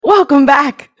Welcome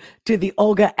back to the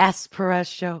Olga S.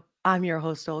 Pérez Show. I'm your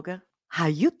host, Olga. How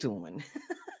you doing?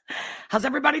 How's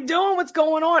everybody doing? What's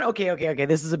going on? Okay.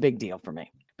 This is a big deal for me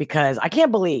because I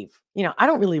can't believe, I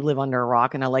don't really live under a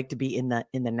rock, and I like to be in the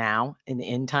now, in the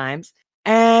end times.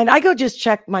 And I go just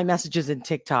check my messages in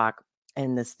TikTok,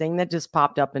 and this thing that just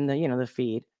popped up in the, the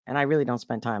feed. And I really don't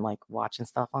spend time like watching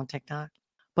stuff on TikTok.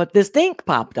 But this thing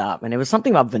popped up, and it was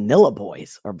something about vanilla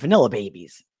boys or vanilla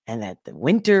babies. And that the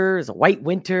winter is a white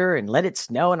winter and let it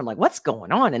snow. And I'm like, what's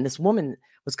going on? And this woman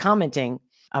was commenting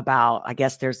about, I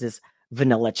guess there's this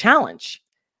vanilla challenge.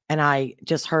 And I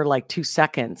just heard like 2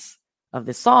 seconds of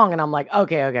this song. And I'm like,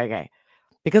 okay.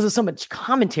 Because of so much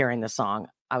commentary in the song,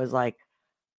 I was like,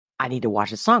 I need to watch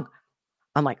this song.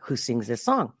 I'm like, who sings this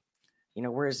song?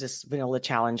 Where is this vanilla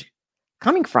challenge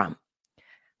coming from?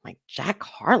 I'm like, Jack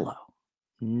Harlow.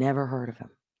 Never heard of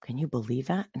him. Can you believe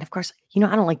that? And of course, I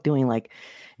don't like doing like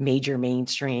major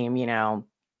mainstream, the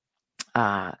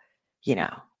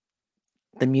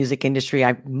music industry.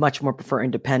 I much more prefer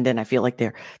independent. I feel like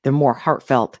they're more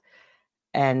heartfelt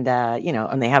and,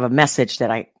 and they have a message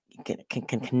that I can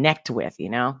connect with,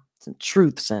 some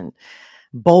truths and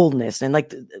boldness. And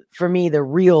like, for me, the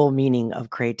real meaning of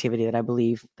creativity that I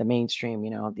believe the mainstream,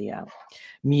 the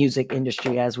music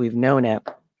industry as we've known it.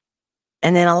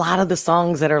 And then a lot of the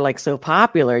songs that are like so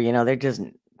popular, they just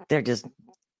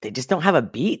don't have a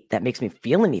beat that makes me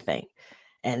feel anything.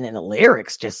 And then the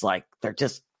lyrics they're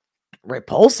just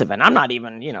repulsive. And I'm not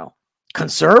even,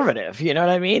 conservative, you know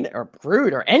what I mean? Or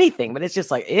prude or anything, but it's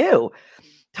just like, ew,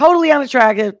 totally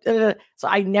unattractive. So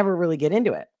I never really get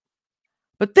into it.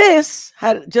 But this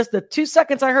had just the 2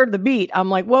 seconds I heard the beat.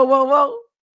 I'm like, whoa.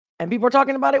 And people are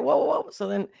talking about it. Whoa. So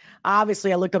then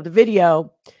obviously I looked up the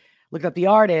video, looked up the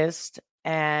artist.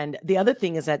 And the other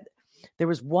thing is that there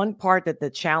was one part that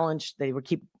the challenge they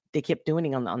kept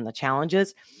doing on the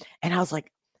challenges. And I was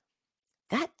like,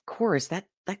 that chorus, that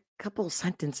couple of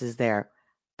sentences there,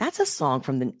 that's a song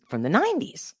from the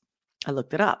 90s. I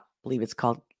looked it up. I believe it's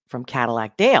called From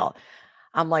Cadillac Dale.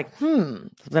 I'm like, Then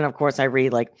of course I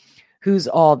read like, who's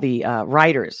all the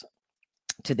writers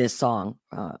to this song,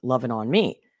 Lovin' on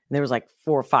Me. And there was like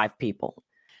 4 or 5 people.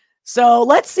 So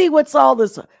let's see what's all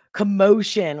this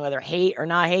commotion, whether hate or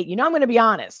not hate. I'm going to be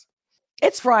honest.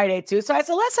 It's Friday too. So I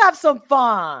said, let's have some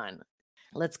fun.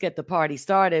 Let's get the party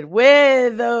started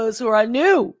with those who are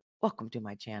new. Welcome to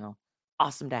my channel.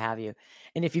 Awesome to have you.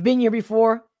 And if you've been here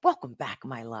before, welcome back,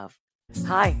 my love.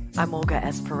 Hi, I'm Olga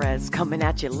S. Pérez, coming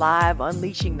at you live,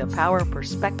 unleashing the power of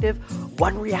perspective,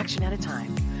 one reaction at a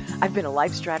time. I've been a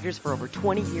life strategist for over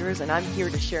 20 years, and I'm here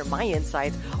to share my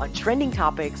insights on trending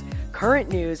topics, current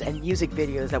news, and music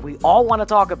videos that we all want to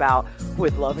talk about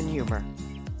with love and humor.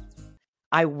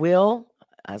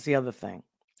 That's the other thing,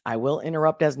 I will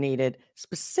interrupt as needed,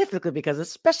 specifically because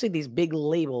especially these big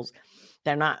labels,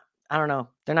 they're not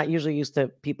usually used to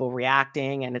people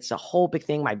reacting, and it's a whole big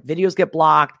thing. My videos get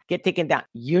blocked, get taken down,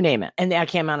 you name it. And I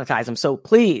can't monetize them. So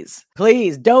please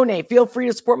donate. Feel free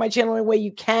to support my channel any way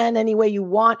you can, any way you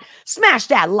want. Smash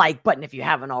that like button if you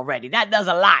haven't already. That does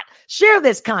a lot. Share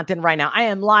this content right now. I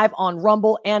am live on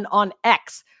Rumble and on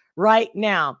X right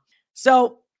now.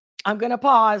 So I'm going to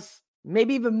pause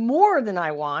maybe even more than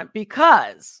I want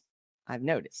because I've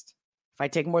noticed if I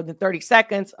take more than 30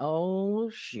 seconds, oh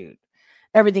shoot.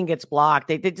 Everything gets blocked.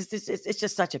 It's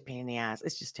just such a pain in the ass.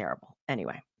 It's just terrible.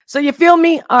 Anyway, so you feel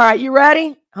me? All right, you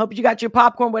ready? Hope you got your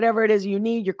popcorn, whatever it is you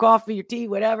need, your coffee, your tea,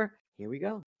 whatever. Here we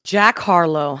go. Jack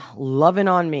Harlow, Lovin'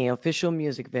 on Me, official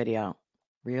music video.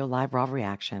 Real live raw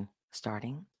reaction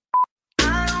starting.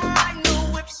 I don't like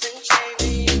no whips and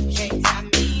chains, you can't tie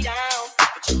me down,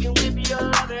 but you can whip your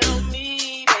lovin' on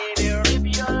me, baby,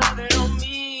 whip your lovin' on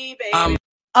me, baby.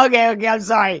 Okay, I'm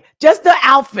sorry. Just the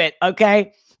outfit,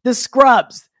 okay? The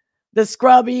scrubs, the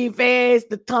scrubby face,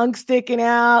 the tongue sticking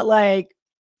out. Like,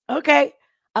 okay,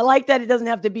 I like that it doesn't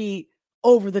have to be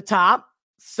over the top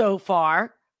so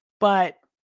far, but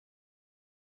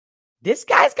this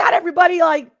guy's got everybody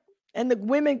like, and the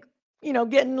women,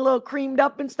 getting a little creamed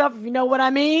up and stuff, if you know what I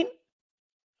mean.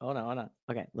 Hold on.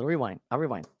 Okay, little rewind. I'll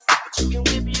rewind.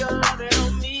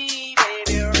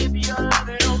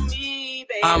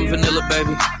 I'm vanilla,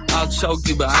 baby. I'll choke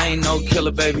you, but I ain't no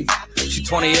killer, baby. She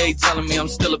 28, telling me I'm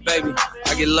still a baby.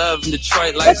 I get love in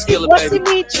Detroit like Skilla, baby. What's he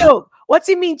mean choke? What's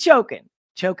he mean choking?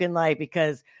 Choking like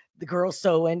because the girl's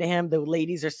so into him, the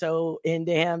ladies are so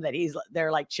into him that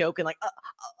they're like choking like,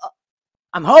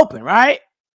 I'm hoping, right?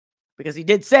 Because he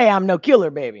did say I'm no killer,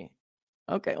 baby.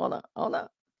 Okay, hold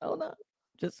on.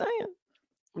 Just saying.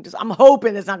 I'm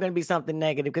hoping it's not going to be something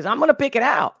negative because I'm going to pick it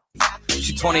out.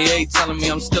 She 28, telling me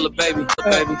I'm still a baby.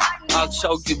 Baby, I'll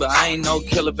choke you, but I ain't no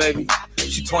killer, baby.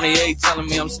 She 28, telling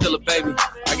me I'm still a baby.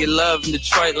 I get love in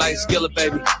Detroit like Skillet,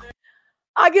 baby.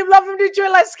 I give love in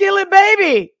Detroit like Skillet,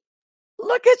 baby.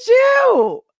 Look at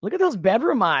you. Look at those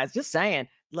bedroom eyes. Just saying.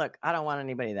 Look, I don't want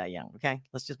anybody that young. Okay,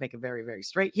 let's just make it very, very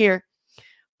straight here.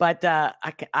 But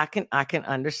I can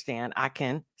understand. I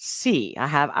can see. I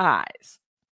have eyes.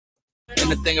 And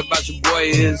the thing about your boy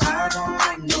is I don't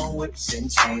like no whips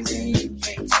and chains, and you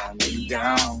can't tie me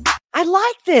down. I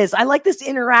like this. I like this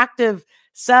interactive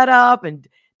setup and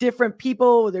different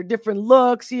people with their different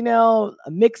looks, you know,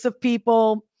 a mix of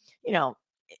people, you know,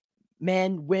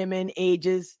 men, women,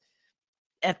 ages,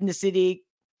 ethnicity.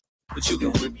 But you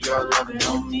can whip your lovin'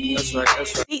 on me. that's right.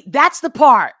 See, that's the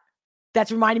part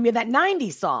that's reminding me of that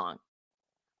 90s song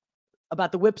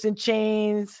about the whips and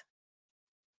chains.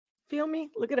 Feel me?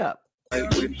 Look it up.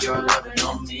 Whip your lovin'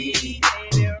 on me.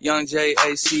 Young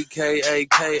Jackaka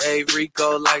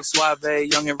Rico like Suave.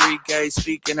 Young Enrique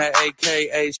speaking at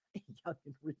AKA. Young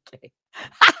Enrique.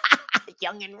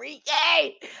 Young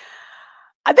Enrique.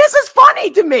 This is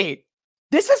funny to me.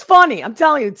 This is funny. I'm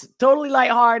telling you, it's totally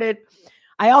lighthearted.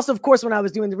 I also, of course, when I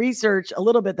was doing the research, a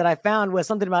little bit that I found was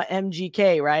something about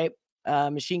MGK, right?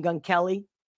 Machine Gun Kelly.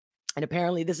 And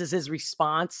apparently this is his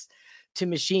response to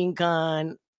Machine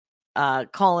Gun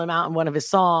calling him out in one of his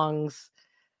songs.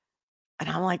 And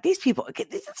I'm like, these people,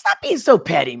 stop being so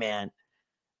petty, man.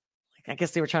 Like, I guess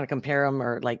they were trying to compare him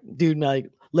or like, dude, like,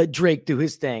 let Drake do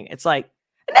his thing. It's like,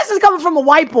 and this is coming from a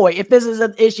white boy, if this is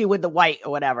an issue with the white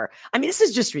or whatever. I mean, this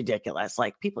is just ridiculous.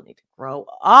 Like, people need to grow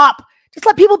up. Just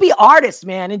let people be artists,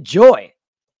 man. Enjoy.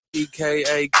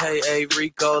 EKAKA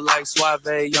Rico like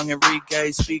Suave. Young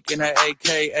Enrique speaking at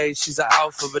AKA. She's an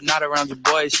alpha, but not around your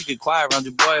boy. She get quiet around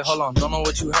your boy. Hold on, don't know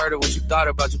what you heard or what you thought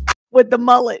about your With the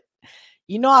mullet.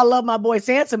 You know I love my boy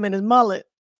Sansom and his mullet.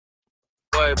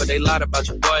 boy, but they lied about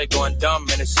your boy. Going dumb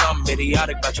and it's something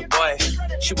idiotic about your boy.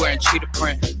 She wearing cheetah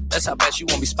print. That's how bad she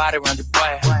won't be spotted around your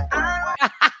boy.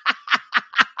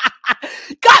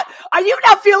 God, are you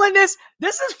not feeling this?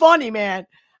 This is funny, man.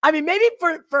 I mean, maybe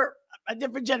for a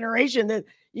different generation that,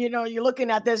 you know, you're looking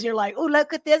at this and you're like, oh,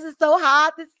 look at this. It's so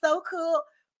hot. It's so cool.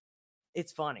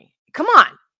 It's funny. Come on.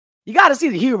 You got to see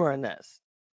the humor in this.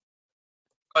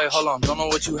 Hey, hold on, don't know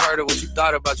what you heard or what you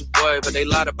thought about your boy, but they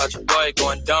lied about your boy.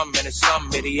 Going dumb and it's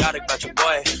something idiotic about your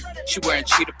boy. She wearing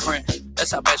cheetah print.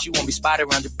 That's how bad she won't be spotted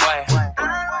around your boy.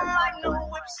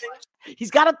 He's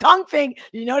got a tongue thing.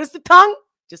 You notice the tongue?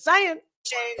 Just saying.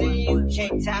 You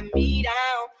can't tie me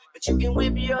down, but you can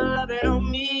whip your lovin'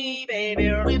 on me, baby.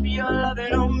 Whip your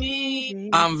lovin' on me.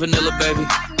 I'm vanilla, baby.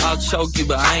 I'll choke you,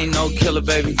 but I ain't no killer,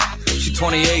 baby. She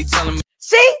 28 telling me.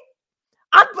 See?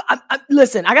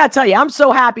 Listen, I got to tell you, I'm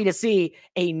so happy to see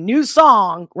a new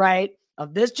song, right,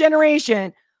 of this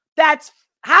generation that's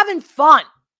having fun.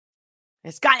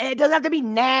 It doesn't have to be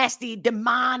nasty,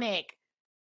 demonic.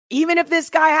 Even if this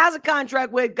guy has a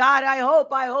contract with God, I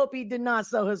hope he did not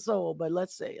sell his soul. But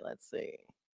let's see.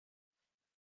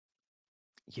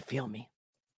 You feel me?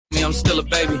 I'm still a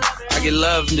baby. I get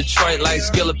love in Detroit like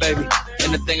Skillet, baby.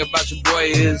 And the thing about your boy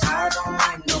is I don't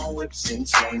like no whips and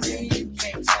chains, and you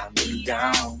can't tie me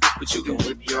down. But you can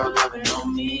whip your lovin'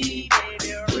 on me,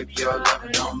 baby. Whip your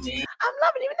lovin' on me. I'm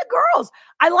loving even the girls.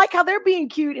 I like how they're being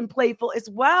cute and playful as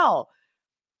well.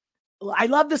 I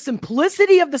love the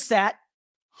simplicity of the set.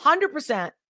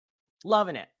 100%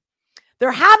 loving it.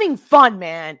 They're having fun,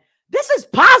 man. This is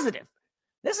positive.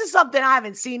 This is something I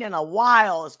haven't seen in a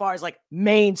while as far as like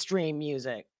mainstream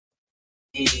music.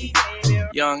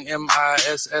 Young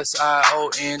MISSIONARY.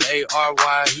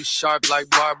 He's sharp like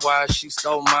barbed wire. She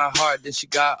stole my heart, then she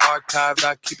got archived.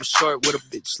 I keep it short with a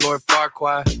bitch, Lord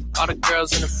Farquaad. All the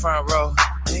girls in the front row.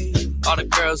 All the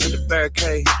girls in the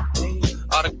barricade.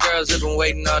 All the girls have been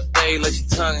waiting all day. Let your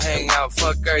tongue hang out.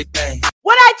 Fuck everything.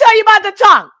 What did I tell you about the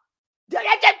tongue?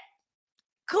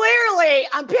 Clearly,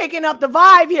 I'm picking up the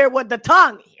vibe here with the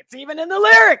tongue. It's even in the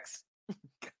lyrics.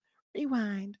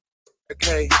 Rewind.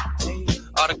 Okay.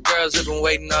 All the girls have been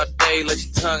waiting all day. Let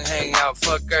your tongue hang out.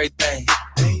 Fuck everything.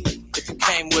 If you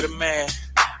came with a man,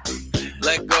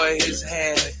 let go of his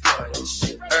hand.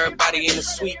 Everybody in the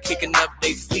suite kicking up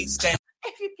their feet. Stand.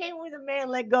 If you came with a man,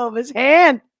 let go of his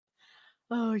hand.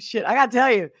 Oh, shit. I got to tell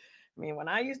you. I mean, when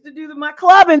I used to do my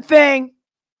clubbing thing,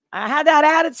 I had that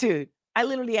attitude. I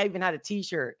even had a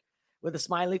t-shirt with a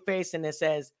smiley face and it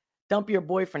says, dump your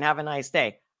boyfriend, have a nice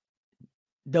day.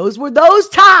 Those were those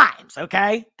times,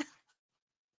 okay?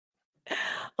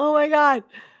 Oh my God.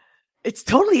 It's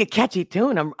totally a catchy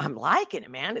tune. I'm liking it,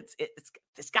 man.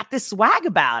 It's got this swag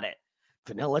about it.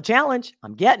 Vanilla challenge.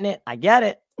 I'm getting it. I get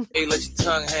it. Hey, let your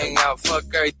tongue hang out.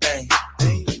 Fuck everything.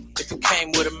 If you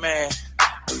came with a man,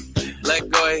 let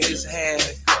go of his hand.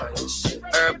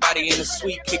 Everybody in the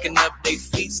suite kicking up their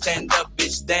feet. Stand up,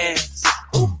 bitch, dance.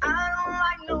 Ooh.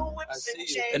 I see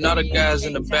you. And all the guys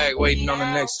in the back waiting on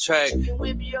the next track.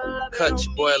 Cut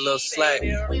your boy a little slack.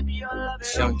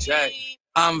 It's Young Jack.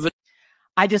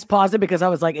 I just paused it because I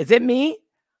was like, is it me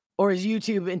or is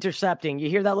YouTube intercepting? You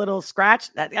hear that little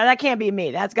scratch? That can't be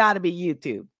me. That's got to be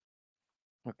YouTube.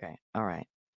 Okay. All right.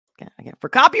 Again, for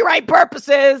copyright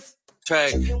purposes.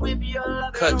 Track.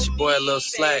 Cut your boy a little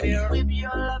slack.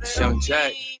 It's Young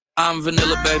Jack. I'm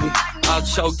vanilla, baby. I'll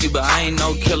choke you, but I ain't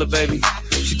no killer, baby.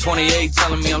 She 28,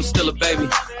 telling me I'm still a baby.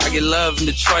 I get love in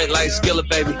Detroit like Skilla,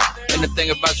 baby. And the thing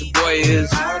about your boy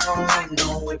is I don't like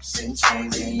no whips and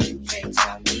chains, and you can't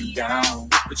tie me down.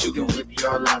 But you can whip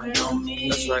your lovin' on me.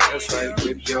 That's right, that's right.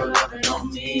 Whip your lovin'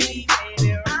 on me. I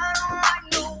don't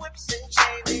like no whips and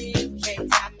chains, and you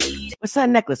can't tie me down. What's that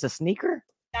necklace? A sneaker?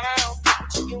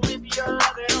 But you can whip your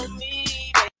lovin' on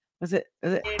me. Was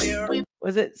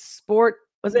it sport?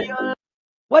 Was it?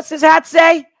 What's his hat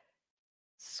say?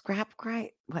 Scrap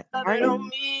cry? What?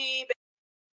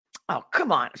 Oh,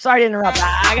 come on. Sorry to interrupt.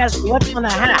 I got to see what's on the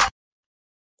hat.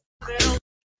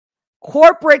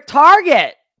 Corporate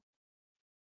Target.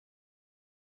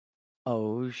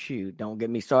 Oh, shoot. Don't get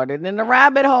me started in the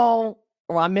rabbit hole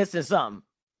or I'm missing something.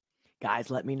 Guys,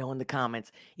 let me know in the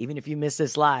comments. Even if you miss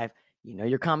this live, you know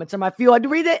your comments are my fuel. I do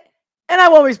read it and I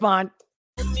will respond.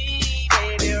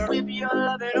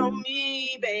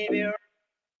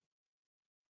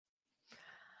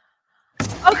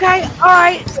 Okay, all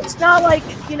right. It's not like,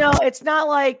 Whoa,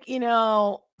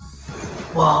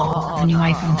 the new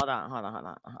iPhone. Hold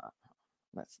on.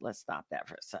 Let's stop that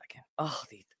for a second. Oh,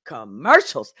 these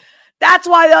commercials. That's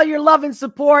why all your love and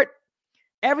support.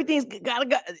 Everything's gotta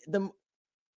go. The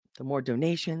more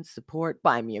donations, support,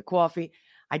 buy me a coffee.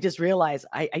 I just realized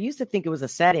I used to think it was a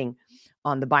setting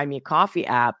on the Buy Me a Coffee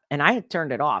app, and I had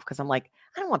turned it off because I'm like,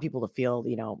 I don't want people to feel,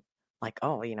 like,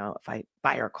 oh, if I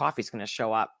buy her a coffee, it's going to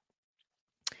show up.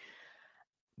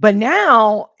 But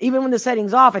now, even when the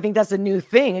setting's off, I think that's a new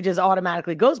thing. It just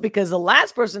automatically goes because the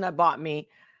last person that bought me,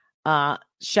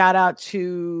 shout out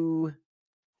to,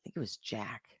 I think it was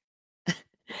Jack.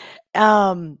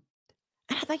 And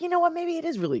I thought, you know what? Maybe it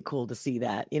is really cool to see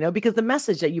that, because the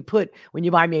message that you put when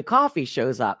you buy me a coffee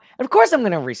shows up. And of course, I'm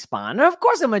going to respond. And of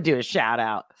course, I'm going to do a shout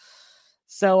out.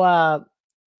 So,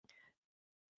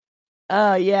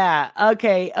 yeah.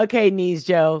 Okay, Knees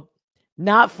Joe.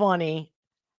 Not funny.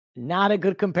 Not a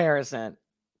good comparison.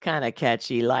 Kind of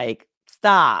catchy. Like,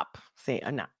 stop. Say,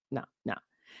 no.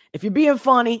 If you're being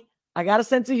funny, I got a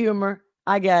sense of humor.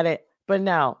 I get it. But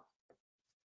no.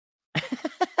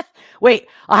 Wait,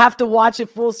 I'll have to watch it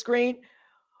full screen.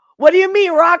 What do you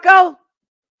mean, Rocco?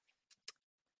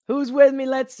 Who's with me?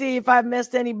 Let's see if I've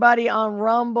missed anybody on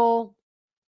Rumble.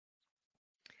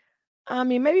 I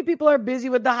mean, maybe people are busy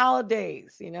with the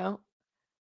holidays,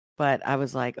 But I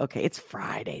was like, okay, it's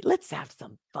Friday. Let's have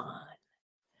some fun.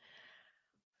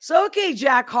 So, okay,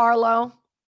 Jack Harlow.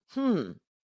 I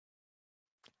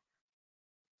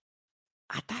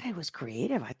thought it was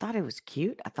creative. I thought it was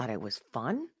cute. I thought it was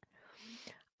fun.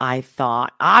 I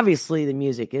thought, obviously, the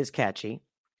music is catchy.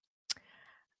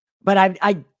 But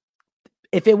I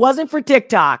if it wasn't for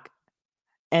TikTok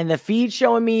and the feed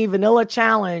showing me Vanilla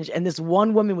Challenge and this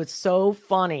one woman was so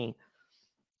funny.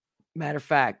 Matter of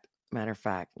fact,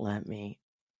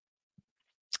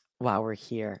 while we're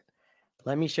here,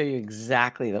 let me show you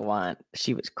exactly the one.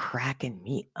 She was cracking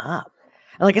me up.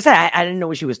 And like I said, I didn't know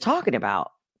what she was talking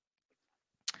about.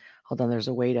 Hold on, there's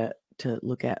a way to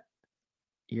look at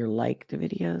your liked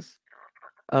videos.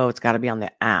 Oh, it's got to be on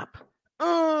the app.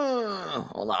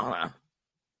 Hold on.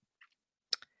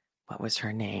 What was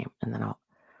her name? And then I'll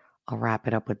wrap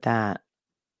it up with that.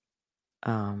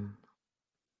 Thank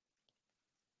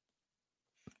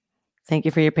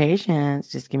you for your patience.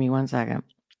 Just give me 1 second.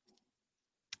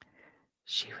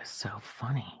 She was so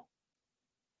funny.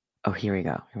 Oh, here we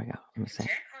go. Let me see.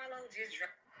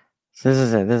 So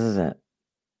this is it.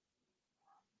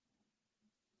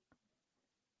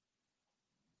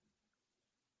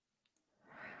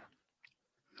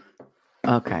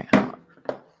 Okay.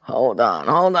 Hold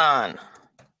on.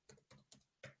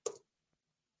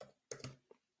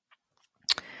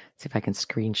 See if I can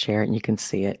screen share it and you can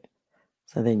see it.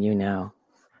 So then you know.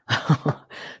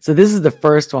 So this is the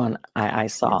first one I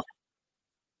saw.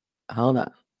 Hold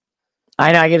on.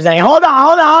 I know I keep saying, hold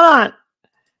on. Here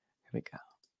we go.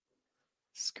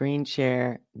 Screen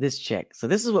share this chick. So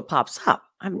this is what pops up.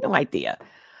 I have no idea.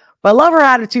 But I love her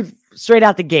attitude straight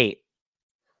out the gate.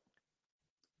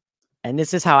 And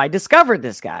this is how I discovered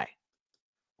this guy.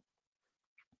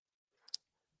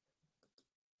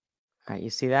 All right,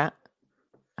 you see that?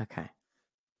 Okay.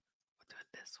 We'll do it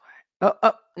this way.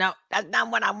 Oh, no, that's not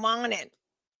what I wanted.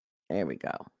 There we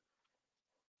go.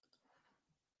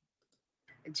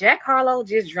 Jack Harlow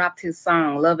just dropped his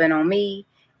song "Lovin' on Me,"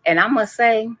 and I must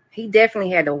say he definitely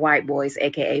had the white boys,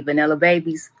 aka Vanilla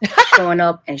Babies, showing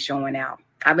up and showing out.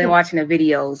 I've been watching the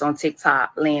videos on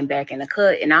TikTok, laying back in the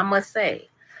cut, and I must say,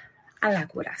 I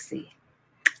like what I see.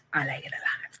 I like it a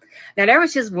lot. Now, there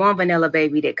was just one Vanilla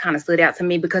Baby that kind of stood out to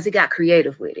me because he got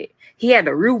creative with it. He had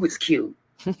the Rubik's Cube,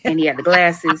 and he had the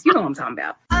glasses. You know what I'm talking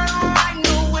about. I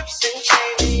know whips and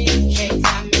chains, you can't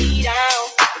tie me down,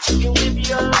 but you can whip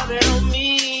your lovin' on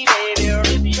me, baby.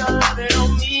 Whip your lovin'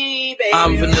 on me, baby.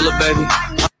 I'm Vanilla Baby.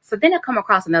 So then I come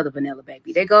across another Vanilla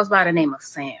Baby that goes by the name of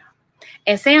Sam.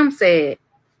 And Sam said,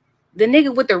 the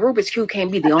nigga with the Rubik's Cube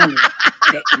can't be the only one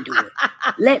that can do it.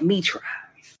 Let me try.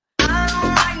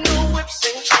 I know whips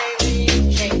and chains,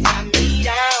 you can't tie me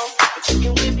down, but you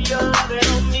can whip your lovin'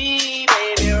 on me,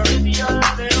 baby. Whip your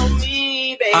lovin' on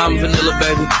me, baby. I'm Vanilla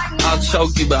Baby. I'll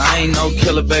choke you, but I ain't no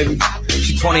killer, baby.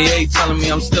 She 28, telling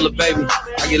me I'm still a baby.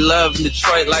 I get love in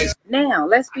Detroit like. Now,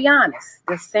 let's be honest.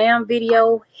 The Sam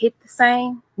video hit the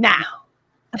same? No.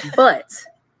 But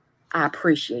I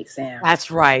appreciate Sam.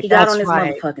 That's right. He got That's on his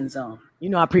right. motherfucking zone. You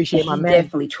know, I appreciate my He man.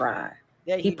 definitely tried.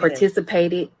 Yeah, He did.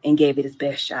 participated and gave it his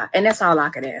best shot. And that's all I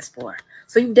could ask for.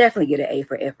 So you definitely get an A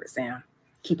for effort, Sam.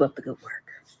 Keep up the good work.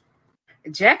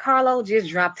 Jack Harlow just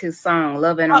dropped his song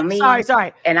 "Lovin' on Me."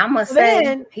 Sorry. And I must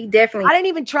Then, say, he definitely. I didn't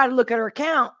even try to look at her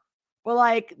account. But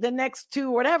like the next two,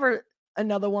 whatever,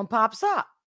 another one pops up.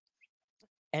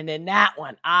 And then that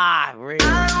one, really.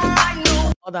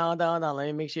 Hold on. Let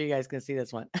me make sure you guys can see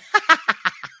this one.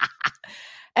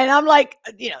 And I'm like,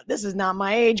 this is not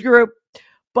my age group,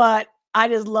 but I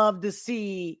just love to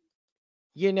see,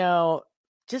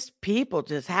 just people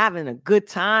just having a good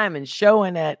time and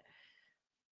showing that,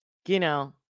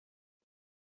 the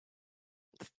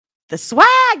swag,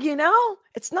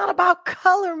 it's not about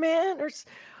color, man,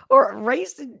 or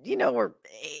race, or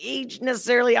age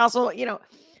necessarily also,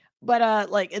 but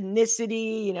like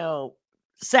ethnicity,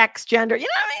 sex, gender, you know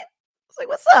what I mean? It's like,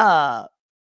 what's up?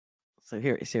 So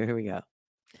here we go.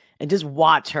 And just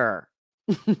watch her.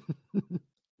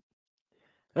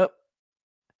 Oh,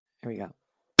 here we go.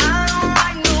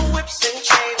 I know whips and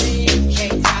chains, you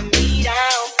can't tie me down,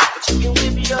 but you can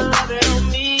whip your lovin'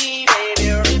 on me, baby.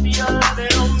 Whip your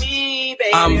lovin' on me,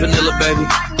 baby. I'm Vanilla Baby.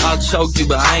 I'll choke you,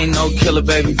 but I ain't no killer,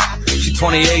 baby. She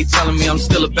 28, telling me I'm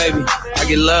still a baby. I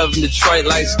get love in Detroit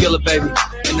like Skillet, baby.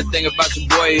 And the thing about your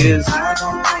boy is, I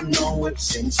don't like no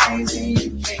whips and chains, and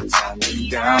you can't tie me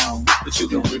down, but you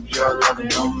can whip your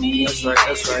lovin' on me. That's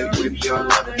right. Whip your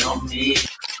lovin' on me.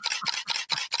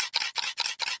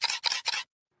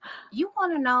 You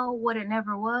want to know what it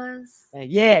never was?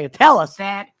 Yeah, tell us.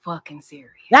 That fucking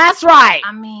serious. That's right.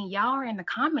 I mean, y'all are in the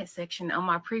comment section on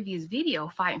my previous video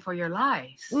fighting for your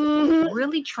lives. Mhm.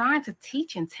 Really trying to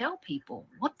teach and tell people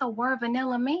what the word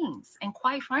vanilla means. And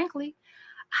quite frankly,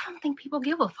 I don't think people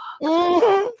give a fuck.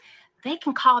 Mhm. They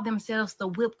can call themselves the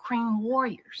whipped cream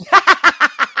warriors.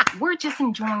 We're just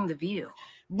enjoying the view.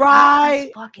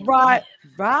 Right. Fucking Right.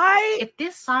 live. Right. If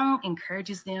this song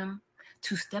encourages them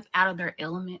to step out of their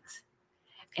elements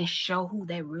and show who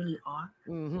they really are,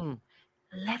 Mm-hmm.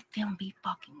 let them be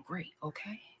fucking great,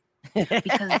 okay?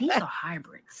 Because these are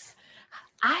hybrids.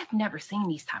 I've never seen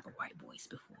these type of white boys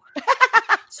before.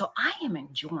 So I am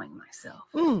enjoying myself.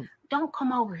 Don't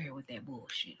come over here with that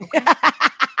bullshit, okay?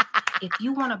 If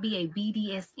you want to be a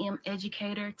BDSM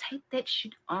educator, take that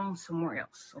shit on somewhere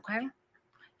else, okay?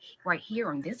 Right here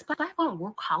on this platform,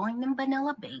 we're calling them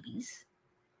vanilla babies.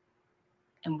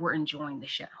 And we're enjoying the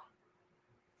show.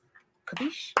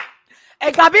 Capiche?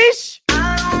 Hey, capiche?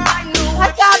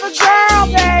 I got a girl,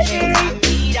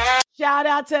 baby. Shout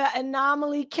out to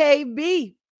Anomaly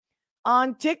KB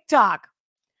on TikTok.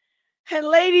 And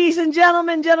ladies and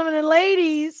gentlemen and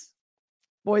ladies,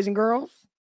 boys and girls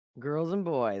and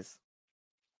boys,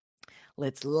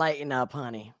 let's lighten up,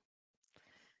 honey.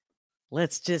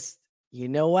 Let's just, you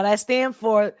know what I stand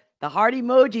for. The heart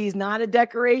emoji is not a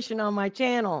decoration on my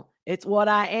channel. It's what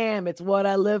I am. It's what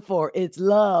I live for. It's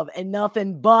love and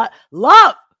nothing but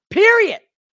love. Period.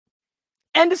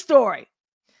 End of story.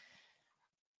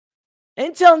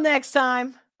 Until next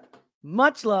time,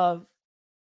 much love,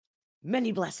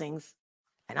 many blessings,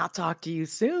 and I'll talk to you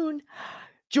soon.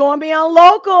 Join me on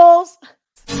Locals.